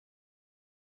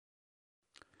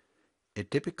A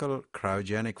typical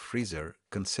cryogenic freezer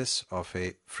consists of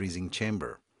a freezing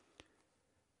chamber.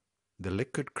 The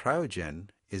liquid cryogen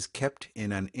is kept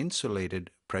in an insulated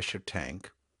pressure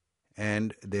tank,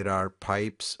 and there are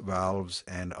pipes, valves,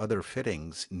 and other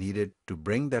fittings needed to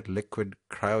bring that liquid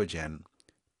cryogen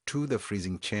to the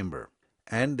freezing chamber.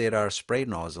 And there are spray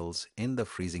nozzles in the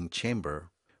freezing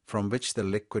chamber from which the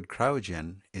liquid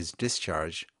cryogen is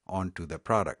discharged onto the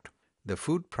product. The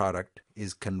food product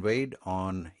is conveyed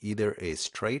on either a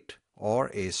straight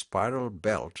or a spiral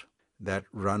belt that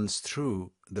runs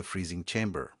through the freezing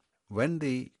chamber. When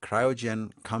the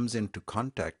cryogen comes into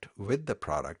contact with the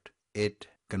product, it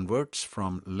converts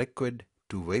from liquid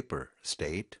to vapor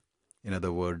state. In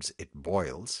other words, it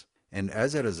boils, and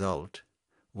as a result,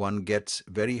 one gets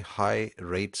very high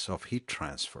rates of heat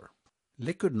transfer.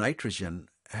 Liquid nitrogen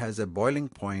has a boiling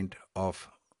point of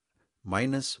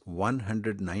minus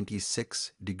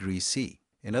 196 degrees C.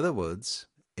 In other words,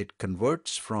 it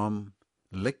converts from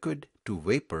liquid to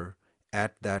vapor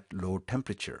at that low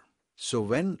temperature. So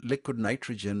when liquid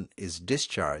nitrogen is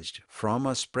discharged from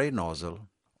a spray nozzle,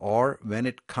 or when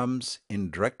it comes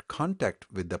in direct contact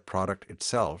with the product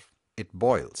itself, it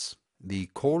boils. The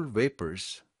cold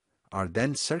vapors are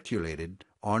then circulated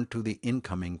onto the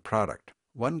incoming product.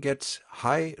 One gets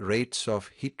high rates of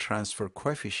heat transfer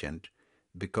coefficient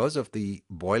because of the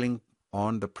boiling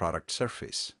on the product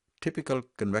surface. Typical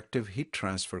convective heat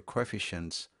transfer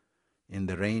coefficients in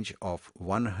the range of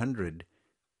 100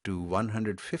 to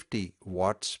 150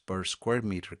 watts per square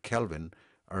meter Kelvin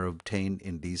are obtained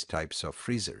in these types of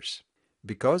freezers.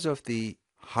 Because of the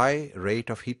high rate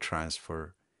of heat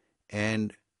transfer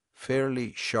and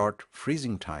fairly short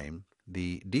freezing time,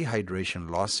 the dehydration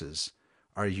losses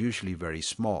are usually very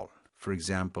small. For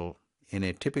example, in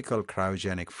a typical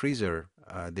cryogenic freezer,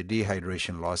 the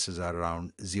dehydration losses are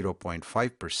around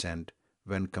 0.5%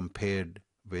 when compared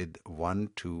with 1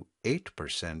 to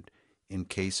 8% in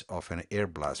case of an air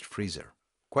blast freezer.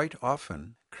 Quite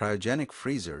often, cryogenic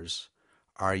freezers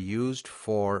are used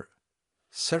for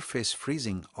surface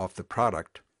freezing of the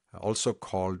product, also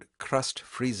called crust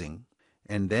freezing,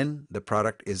 and then the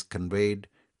product is conveyed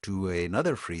to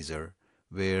another freezer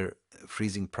where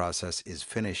freezing process is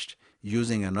finished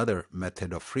using another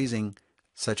method of freezing,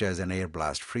 such as an air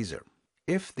blast freezer.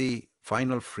 If the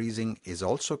final freezing is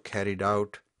also carried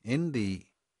out in the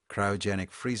cryogenic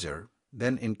freezer,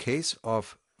 then in case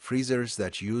of freezers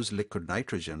that use liquid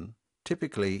nitrogen,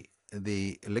 typically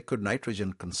the liquid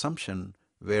nitrogen consumption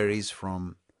varies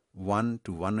from 1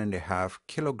 to 1.5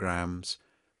 kilograms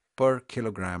per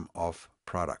kilogram of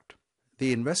product.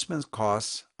 The investment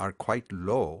costs are quite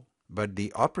low, but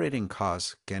the operating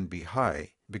costs can be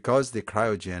high because the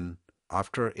cryogen,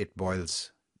 after it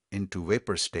boils into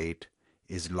vapor state,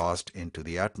 is lost into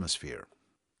the atmosphere.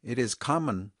 It is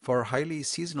common for highly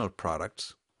seasonal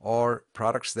products or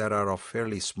products that are of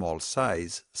fairly small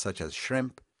size, such as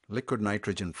shrimp. Liquid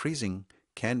nitrogen freezing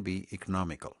can be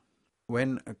economical.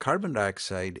 When carbon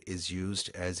dioxide is used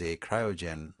as a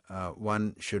cryogen,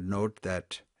 one should note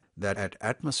that at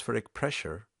atmospheric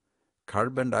pressure,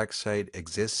 carbon dioxide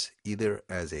exists either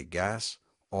as a gas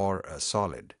or a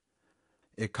solid.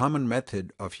 A common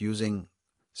method of using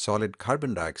solid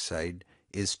carbon dioxide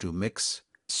is to mix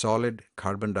solid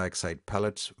carbon dioxide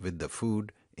pellets with the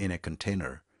food in a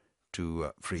container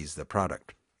to freeze the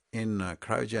product. In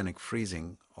cryogenic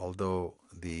freezing, although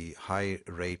the high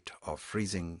rate of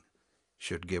freezing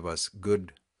should give us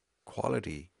good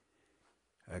quality,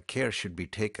 care should be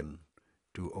taken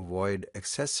to avoid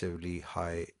excessively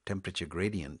high temperature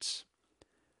gradients,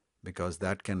 because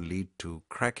that can lead to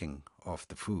cracking of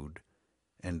the food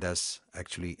and thus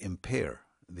actually impair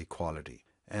the quality.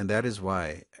 And that is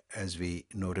why, as we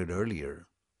noted earlier,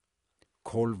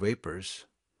 cold vapors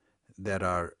that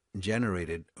are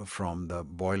generated from the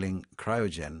boiling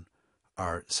cryogen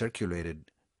are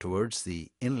circulated towards the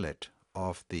inlet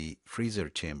of the freezer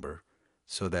chamber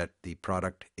so that the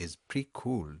product is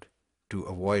pre-cooled to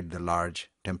avoid the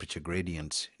large temperature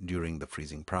gradients during the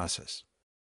freezing process.